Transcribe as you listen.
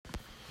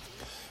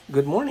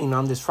Good morning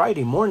on this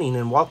Friday morning,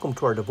 and welcome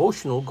to our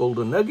devotional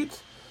Golden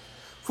Nuggets,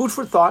 food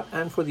for thought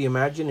and for the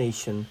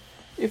imagination.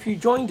 If you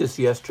joined us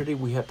yesterday,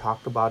 we had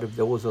talked about if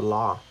there was a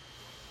law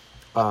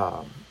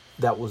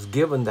that was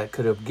given that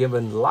could have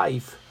given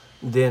life,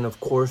 then of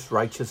course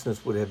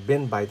righteousness would have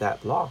been by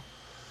that law.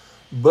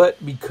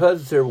 But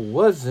because there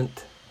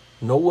wasn't,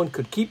 no one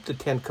could keep the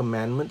 10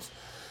 commandments,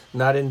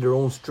 not in their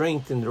own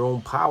strength, in their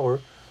own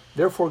power.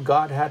 Therefore,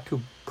 God had to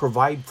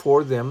provide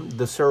for them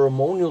the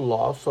ceremonial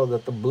law so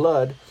that the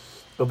blood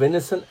of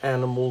innocent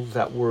animals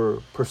that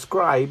were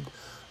prescribed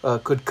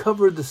could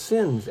cover the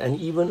sins and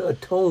even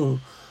atone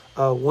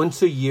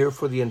once a year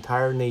for the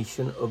entire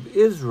nation of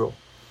Israel.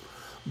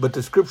 But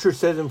the scripture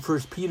says in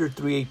 1 Peter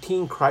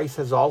 3:18, Christ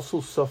has also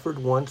suffered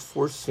once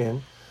for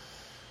sin,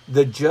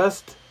 the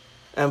just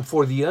and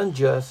for the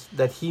unjust,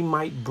 that he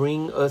might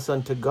bring us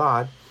unto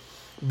God,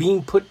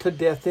 being put to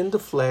death in the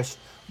flesh,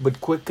 but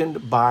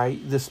quickened by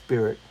the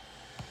Spirit.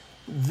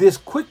 This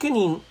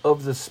quickening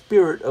of the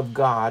Spirit of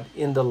God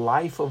in the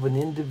life of an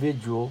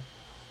individual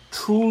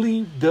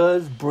truly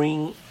does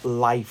bring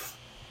life.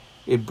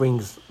 It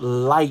brings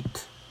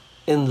light,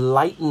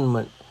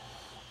 enlightenment.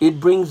 It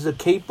brings the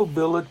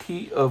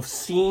capability of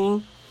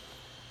seeing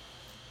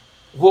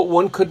what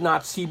one could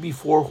not see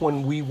before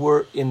when we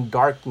were in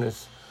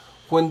darkness.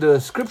 When the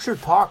scripture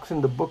talks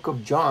in the book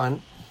of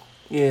John,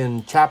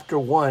 in chapter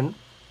 1,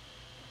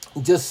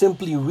 just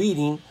simply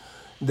reading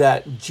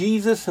that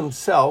Jesus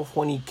himself,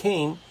 when he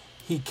came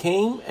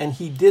and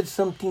he did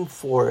something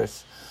for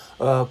us.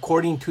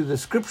 According to the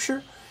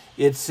scripture,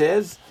 it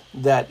says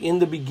that in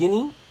the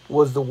beginning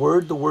was the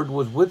Word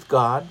was with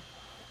God,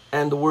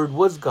 and the Word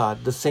was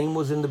God. The same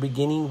was in the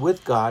beginning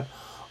with God.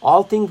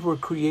 All things were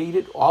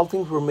created, all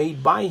things were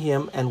made by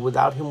him, and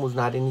without him was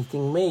not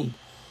anything made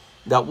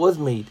that was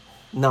made.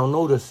 Now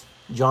notice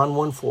John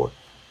 1:4.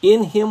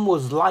 In him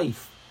was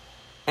life,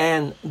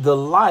 and the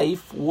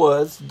life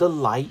was the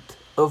light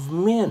of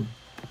men.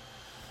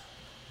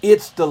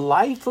 It's the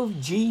life of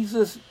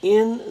Jesus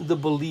in the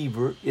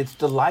believer. It's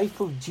the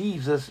life of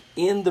Jesus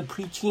in the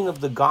preaching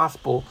of the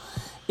gospel.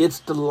 It's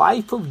the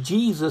life of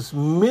Jesus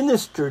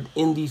ministered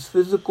in these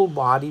physical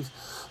bodies.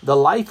 The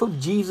life of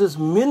Jesus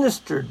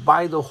ministered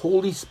by the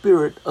Holy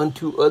Spirit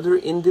unto other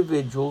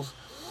individuals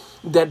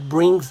that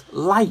brings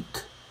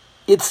light.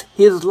 It's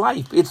his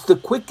life. It's the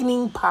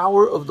quickening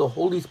power of the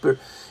Holy Spirit.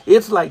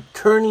 It's like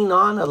turning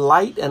on a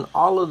light and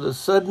all of a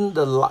sudden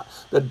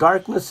the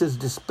darkness is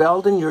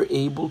dispelled and you're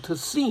able to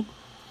see.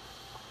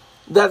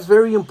 That's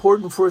very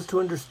important for us to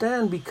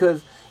understand,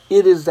 because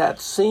it is that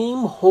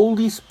same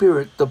Holy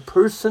Spirit, the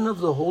person of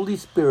the Holy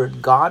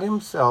Spirit, God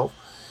himself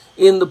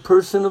in the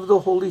person of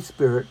the Holy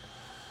Spirit,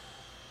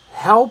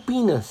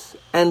 helping us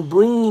and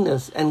bringing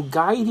us and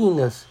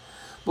guiding us.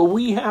 But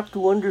we have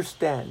to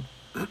understand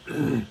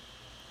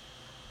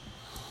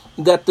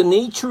that the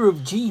nature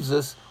of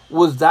Jesus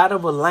was that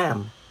of a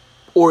lamb,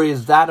 or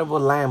is that of a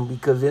lamb,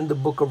 because in the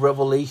book of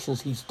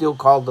Revelations, he's still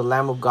called the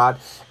Lamb of God,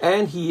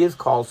 and he is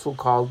also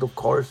called, of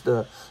course,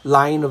 the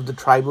Lion of the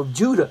tribe of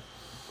Judah.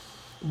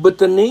 But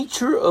the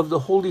nature of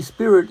the Holy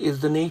Spirit is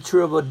the nature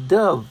of a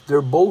dove.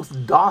 They're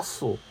both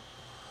docile.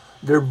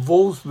 They're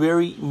both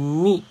very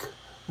meek.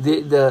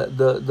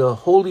 The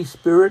Holy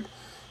Spirit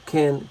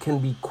can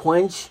be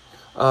quenched.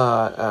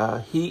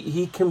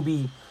 He can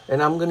be,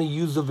 and I'm going to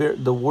use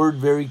the word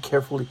very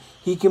carefully,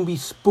 he can be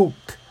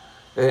spooked.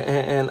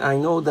 And I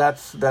know that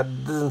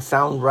doesn't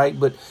sound right,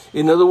 but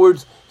in other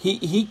words,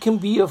 he can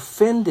be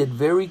offended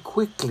very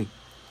quickly.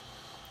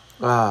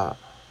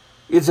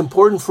 It's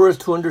important for us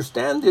to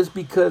understand this,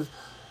 because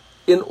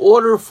in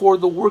order for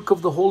the work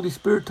of the Holy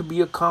Spirit to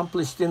be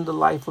accomplished in the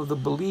life of the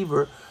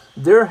believer,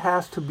 there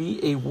has to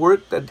be a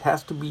work that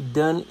has to be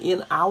done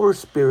in our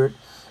spirit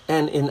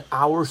and in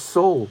our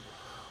soul,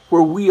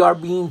 where we are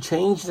being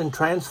changed and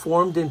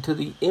transformed into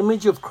the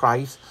image of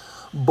Christ,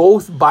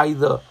 both by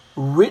the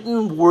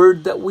written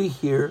word that we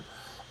hear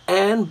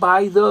and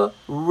by the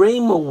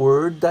rhema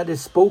word that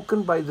is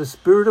spoken by the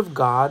Spirit of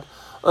God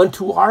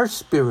unto our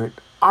spirit,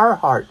 our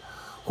heart,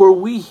 where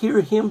we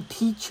hear him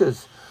teach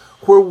us,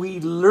 where we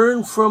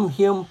learn from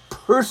him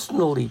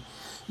personally.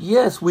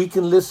 Yes, we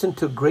can listen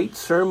to great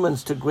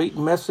sermons, to great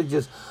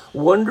messages,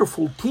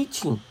 wonderful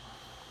teaching,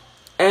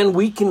 and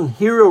we can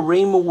hear a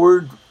rhema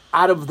word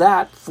out of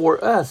that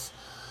for us.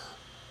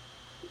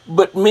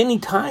 But many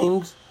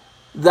times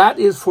that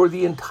is for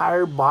the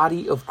entire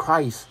body of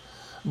Christ.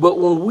 But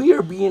when we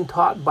are being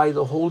taught by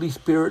the Holy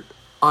Spirit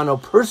on a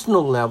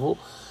personal level,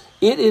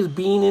 it is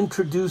being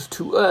introduced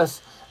to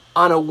us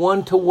on a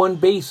one-to-one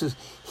basis.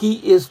 He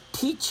is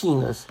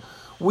teaching us.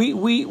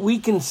 We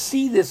can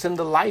see this in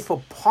the life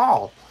of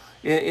Paul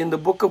in the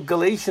book of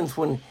Galatians,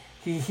 when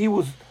he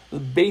was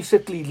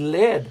basically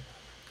led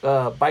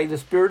by the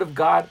Spirit of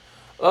God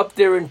up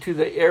there into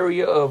the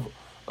area of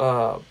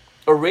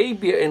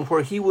Arabia, and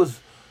where he was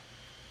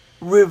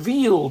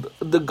revealed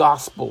the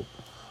gospel,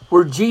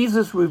 where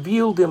Jesus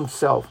revealed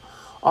himself.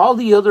 All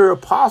the other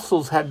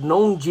apostles had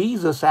known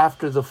Jesus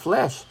after the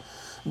flesh.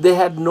 They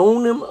had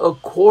known him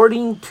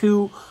according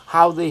to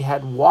how they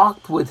had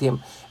walked with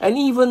him. And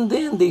even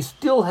then, they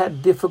still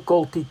had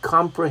difficulty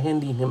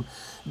comprehending him.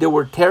 They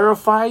were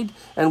terrified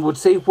and would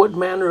say, what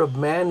manner of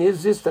man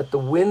is this that the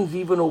winds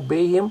even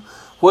obey him?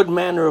 What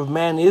manner of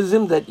man is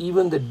him that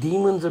even the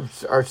demons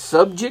are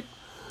subject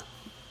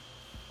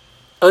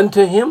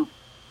unto him?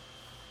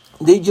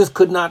 They just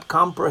could not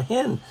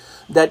comprehend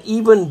that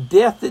even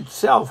death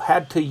itself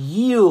had to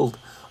yield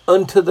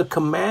unto the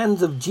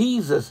commands of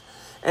Jesus.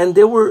 And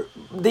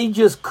they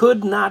just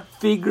could not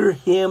figure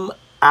him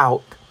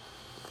out,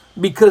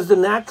 because the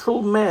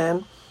natural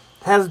man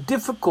has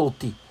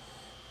difficulty.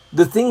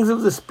 The things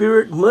of the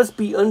Spirit must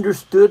be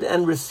understood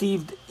and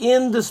received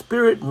in the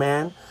spirit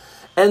man,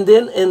 and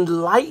then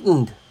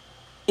enlightened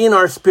in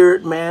our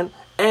spirit man,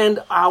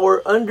 and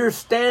our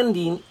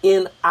understanding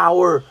in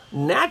our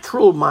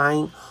natural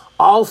mind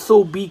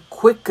also be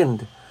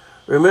quickened.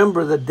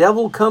 Remember, the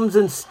devil comes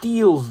and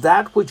steals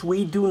that which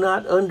we do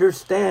not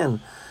understand.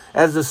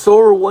 As the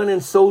sower went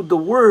and sowed the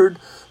word,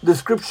 the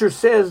scripture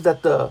says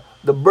that the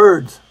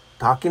birds,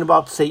 talking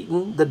about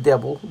Satan, the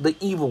devil, the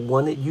evil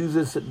one, it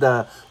uses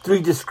the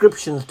three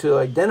descriptions to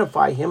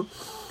identify him,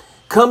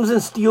 comes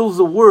and steals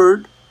the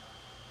word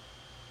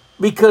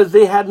because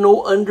they had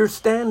no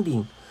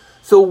understanding.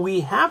 So we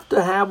have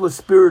to have a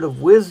spirit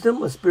of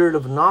wisdom, a spirit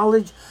of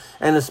knowledge,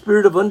 and a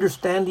spirit of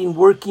understanding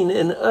working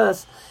in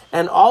us,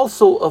 and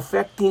also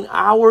affecting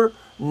our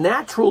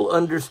natural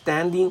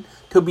understanding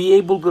to be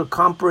able to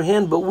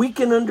comprehend. But we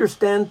can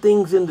understand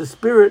things in the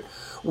spirit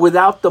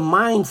without the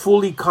mind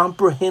fully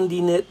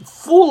comprehending it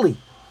fully.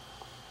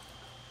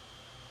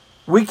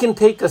 We can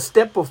take a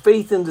step of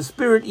faith in the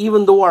spirit,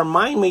 even though our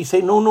mind may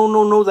say,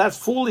 no, that's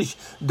foolish.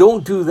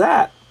 Don't do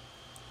that.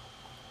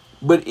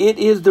 But it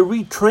is the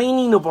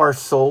retraining of our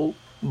soul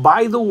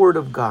by the word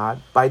of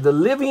God, by the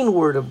living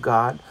word of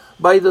God,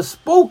 by the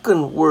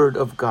spoken word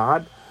of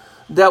God,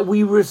 that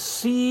we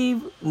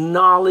receive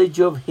knowledge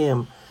of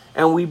him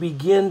and we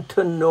begin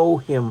to know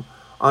him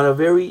on a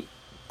very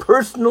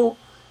personal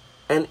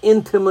and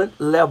intimate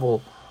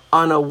level,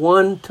 on a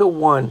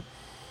one-to-one.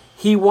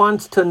 He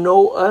wants to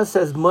know us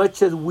as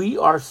much as we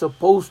are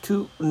supposed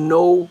to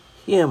know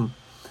him.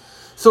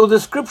 So the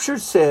scripture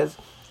says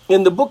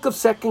in the book of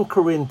 2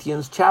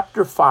 Corinthians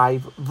chapter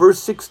 5 verse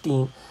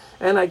 16,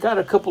 and I got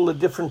a couple of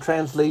different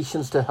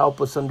translations to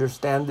help us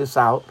understand this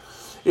out.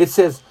 It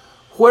says,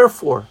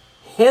 wherefore,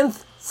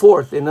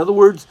 henceforth, in other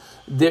words,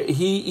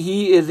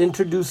 he is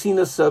introducing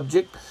a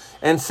subject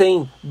and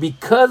saying,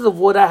 because of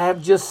what I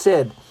have just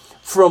said,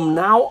 from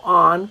now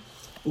on,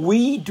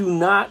 we do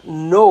not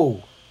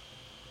know.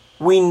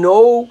 We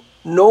know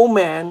no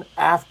man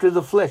after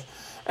the flesh.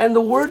 And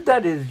the word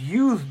that is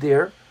used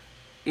there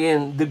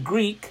in the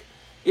Greek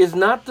is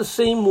not the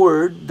same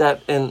word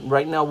that, and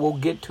right now we'll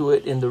get to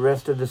it in the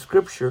rest of the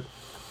scripture,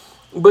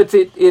 but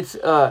it's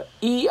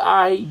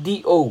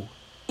E-I-D-O,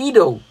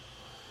 Ido.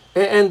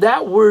 And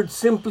that word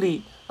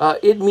simply,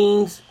 it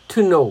means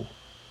to know,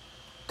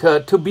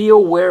 to be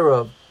aware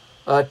of,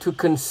 to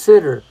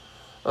consider,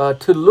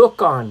 to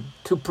look on,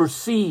 to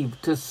perceive,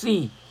 to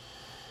see.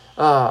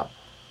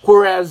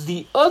 Whereas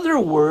the other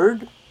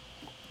word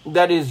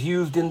that is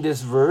used in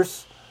this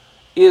verse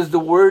is the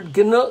word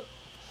genosko,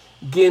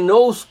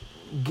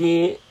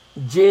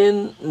 Ginosko,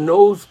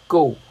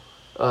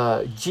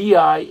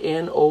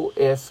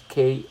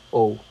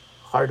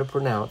 hard to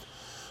pronounce.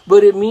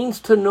 But it means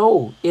to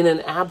know in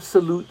an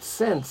absolute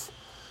sense,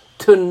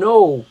 to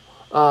know,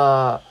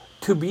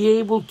 to be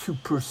able to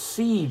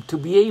perceive, to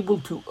be able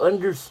to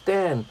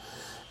understand.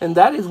 And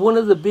that is one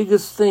of the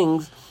biggest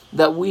things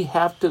that we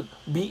have to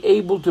be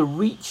able to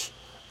reach.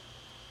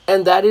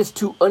 And that is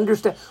to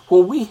understand.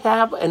 When we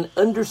have an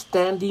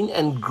understanding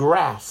and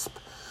grasp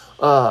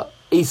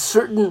a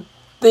certain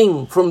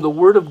thing from the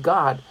Word of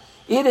God,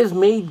 it is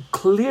made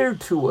clear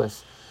to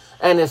us.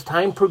 And as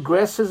time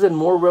progresses and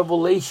more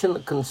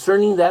revelation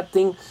concerning that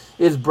thing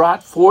is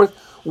brought forth,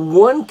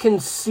 one can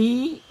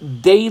see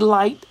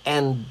daylight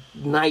and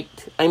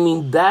night. I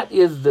mean, that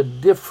is the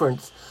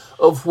difference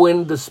of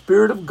when the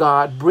Spirit of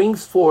God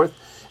brings forth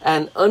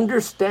an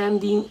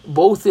understanding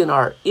both in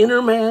our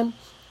inner man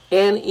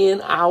and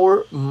in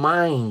our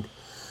mind.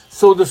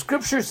 So the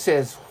scripture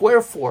says,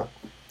 wherefore,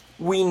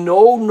 we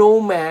know no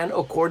man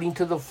according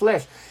to the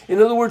flesh.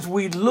 In other words,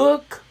 we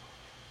look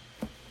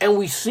and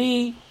we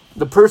see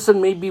the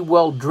person may be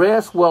well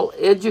dressed, well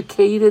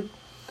educated,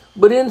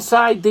 but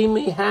inside they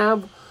may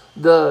have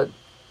the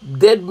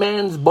dead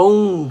man's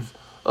bones,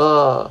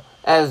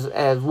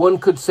 as one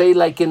could say,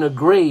 like in a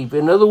grave.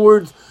 In other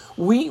words,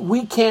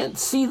 we can't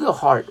see the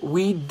heart.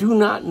 We do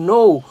not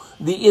know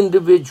the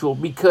individual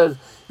because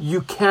you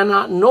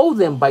cannot know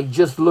them by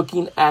just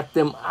looking at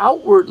them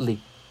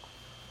outwardly.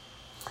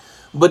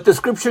 But the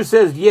scripture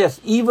says, yes,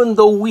 even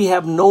though we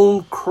have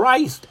known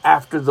Christ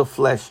after the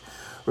flesh.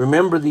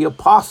 Remember the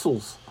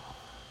apostles,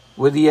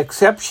 with the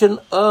exception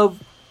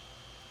of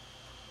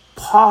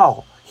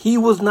Paul, he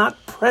was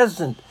not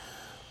present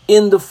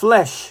in the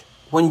flesh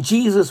when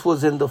Jesus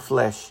was in the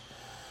flesh.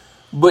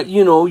 But,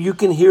 you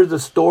can hear the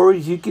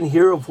stories. You can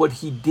hear of what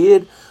he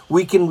did.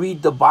 We can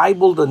read the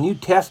Bible, the New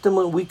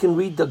Testament. We can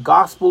read the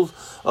Gospels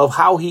of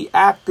how he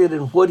acted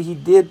and what he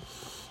did.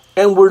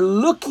 And we're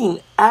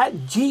looking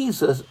at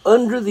Jesus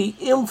under the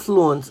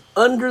influence,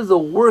 under the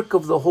work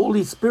of the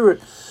Holy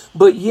Spirit.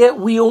 But yet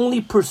we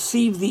only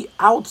perceive the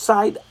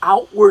outside,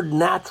 outward,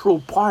 natural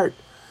part.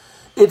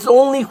 It's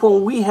only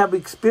when we have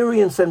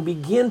experienced and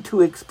begin to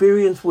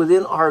experience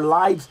within our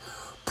lives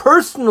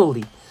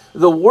personally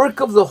the work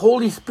of the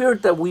Holy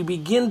Spirit that we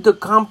begin to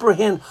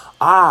comprehend.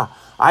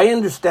 I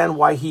understand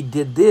why he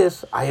did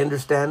this. I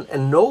understand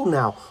and know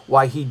now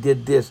why he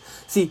did this.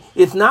 See,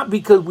 it's not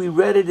because we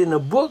read it in a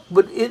book,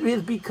 but it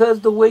is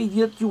because the way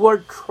that you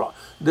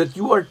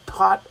are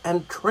taught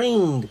and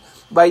trained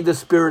by the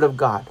Spirit of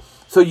God.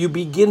 So you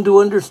begin to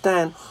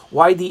understand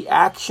why the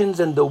actions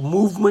and the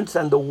movements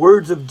and the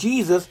words of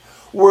Jesus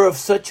were of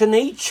such a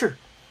nature.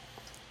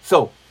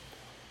 So,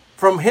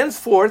 from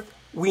henceforth,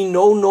 we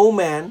know no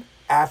man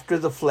after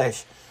the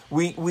flesh.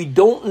 We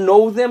don't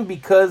know them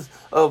because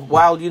of,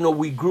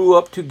 we grew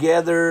up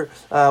together,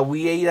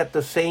 we ate at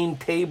the same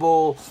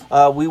table,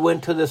 we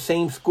went to the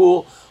same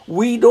school.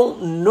 We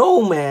don't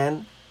know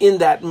man in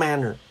that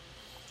manner.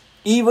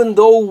 Even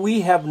though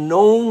we have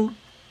known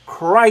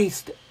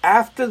Christ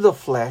after the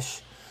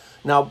flesh.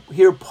 Now,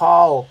 here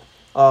Paul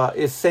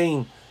is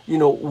saying,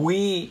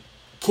 we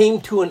came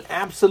to an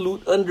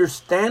absolute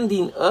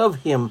understanding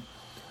of him.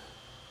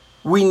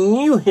 We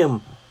knew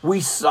him. We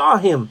saw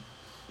him.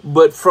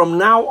 But from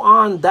now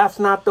on, that's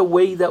not the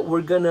way that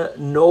we're going to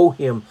know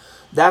him.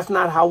 That's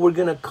not how we're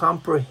going to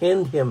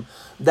comprehend him.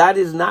 That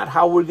is not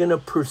how we're going to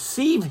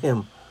perceive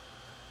him.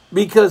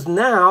 Because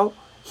now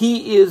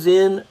he is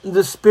in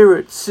the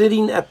Spirit,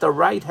 sitting at the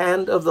right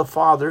hand of the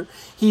Father.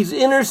 He's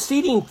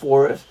interceding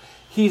for us.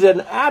 He's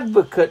an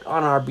advocate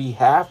on our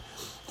behalf.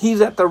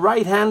 He's at the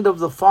right hand of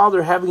the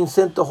Father, having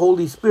sent the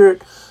Holy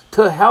Spirit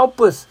to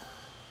help us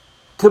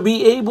to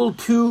be able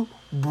to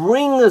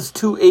bring us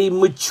to a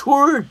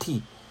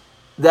maturity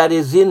that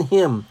is in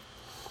him.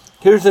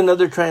 Here's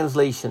another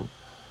translation.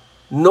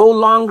 No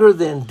longer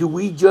then do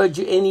we judge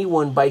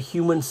anyone by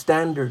human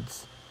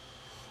standards.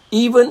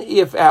 Even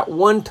if at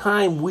one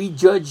time we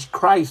judged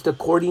Christ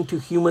according to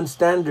human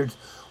standards,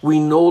 we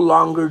no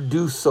longer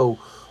do so.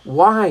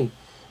 Why?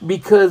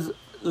 Because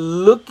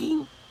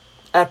looking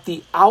at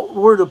the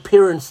outward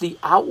appearance, the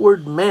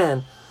outward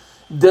man,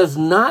 does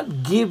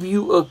not give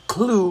you a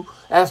clue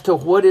as to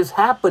what is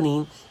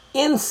happening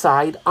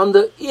inside on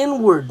the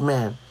inward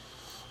man.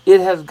 It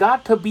has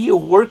got to be a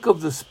work of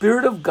the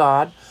Spirit of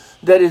God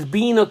that is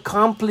being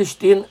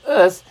accomplished in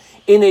us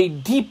in a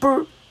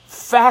deeper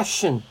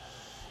fashion.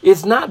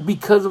 It's not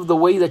because of the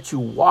way that you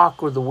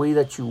walk or the way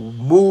that you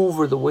move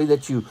or the way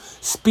that you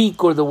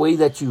speak or the way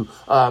that you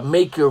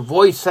make your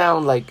voice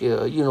sound like,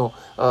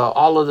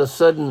 all of a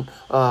sudden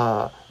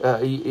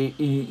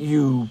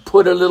you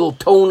put a little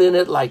tone in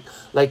it, like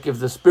if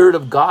the Spirit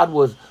of God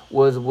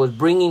was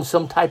bringing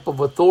some type of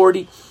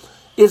authority.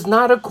 Is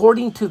not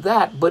according to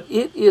that, but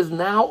it is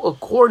now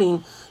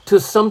according to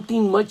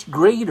something much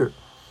greater.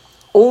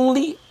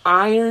 Only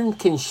iron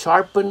can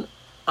sharpen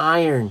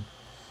iron.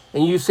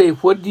 And you say,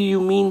 what do you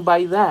mean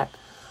by that?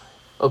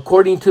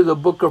 According to the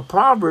book of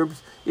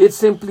Proverbs, it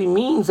simply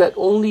means that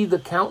only the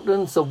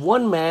countenance of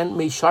one man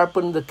may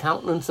sharpen the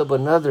countenance of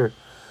another.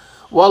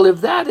 Well, if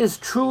that is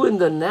true in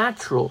the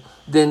natural,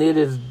 then it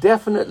is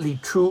definitely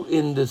true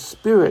in the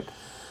spirit.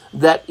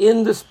 That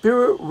in the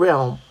spirit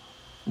realm,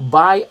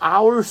 by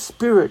our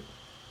spirit,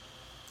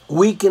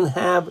 we can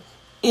have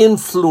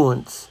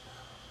influence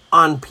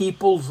on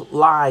people's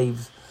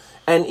lives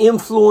and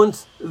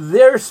influence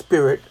their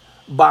spirit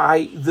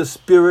by the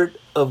Spirit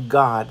of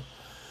God.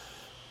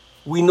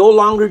 We no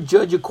longer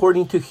judge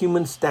according to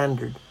human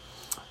standard.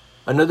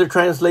 Another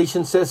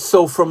translation says,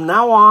 so from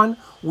now on,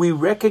 we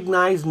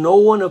recognize no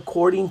one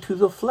according to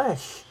the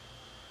flesh.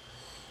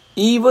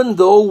 Even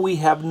though we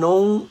have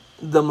known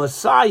the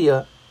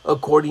Messiah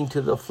according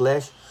to the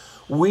flesh,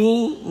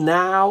 we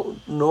now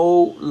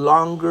no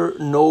longer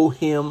know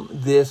him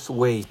this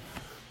way.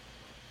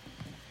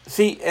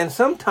 See, and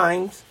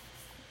sometimes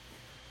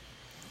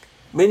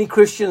many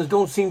Christians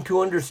don't seem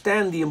to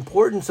understand the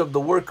importance of the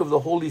work of the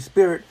Holy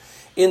Spirit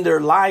in their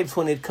lives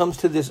when it comes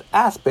to this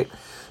aspect.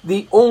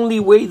 The only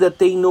way that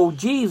they know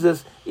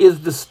Jesus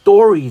is the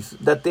stories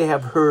that they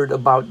have heard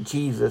about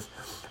Jesus.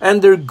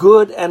 And they're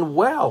good and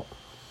well.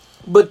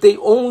 But they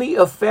only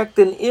affect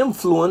and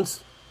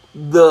influence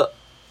the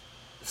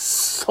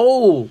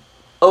soul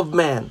of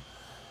man.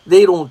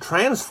 They don't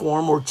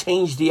transform or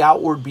change the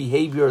outward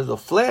behavior of the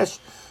flesh,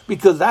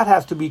 because that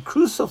has to be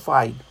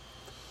crucified.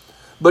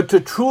 But to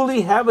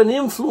truly have an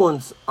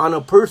influence on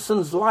a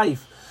person's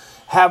life,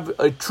 have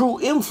a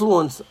true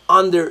influence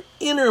on their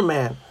inner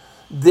man,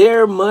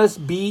 there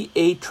must be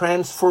a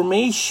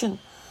transformation.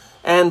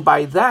 And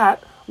by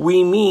that,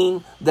 we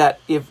mean that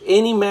if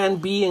any man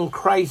be in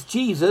Christ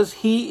Jesus,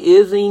 he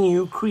is a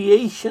new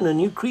creation, a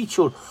new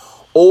creature.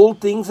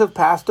 Old things have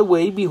passed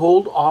away.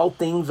 Behold, all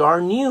things are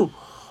new.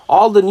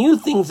 All the new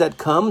things that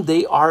come,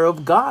 they are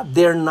of God.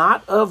 They're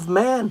not of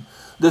man.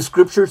 The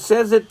scripture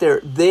says it there.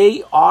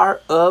 They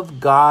are of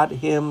God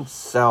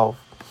himself.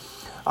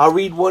 I'll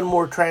read one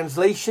more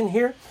translation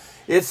here.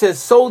 It says,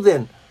 so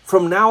then,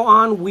 from now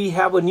on, we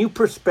have a new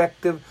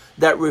perspective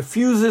that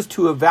refuses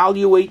to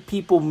evaluate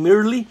people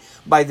merely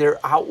by their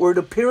outward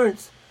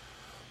appearance.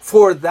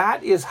 For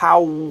that is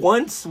how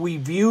once we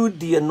viewed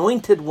the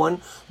Anointed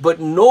One, but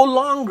no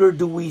longer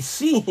do we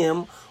see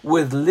him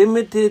with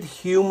limited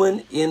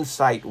human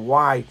insight.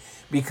 Why?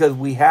 Because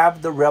we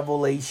have the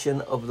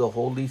revelation of the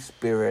Holy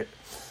Spirit.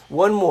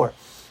 One more.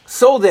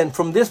 So then,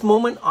 from this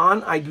moment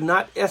on, I do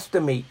not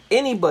estimate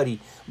anybody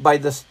by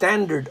the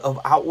standard of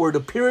outward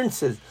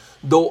appearances.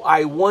 Though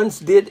I once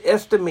did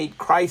estimate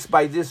Christ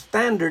by this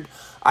standard,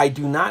 I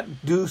do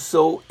not do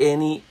so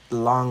any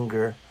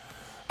longer.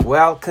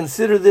 Well,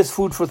 consider this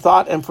food for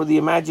thought and for the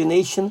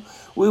imagination.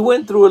 We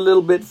went through a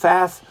little bit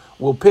fast.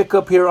 We'll pick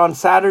up here on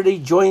Saturday.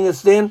 Join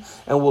us then,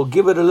 and we'll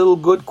give it a little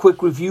good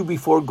quick review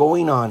before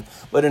going on.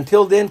 But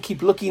until then,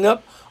 keep looking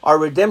up. Our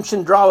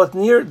redemption draweth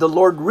near. The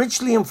Lord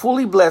richly and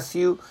fully bless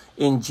you.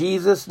 In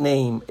Jesus'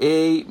 name,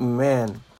 amen.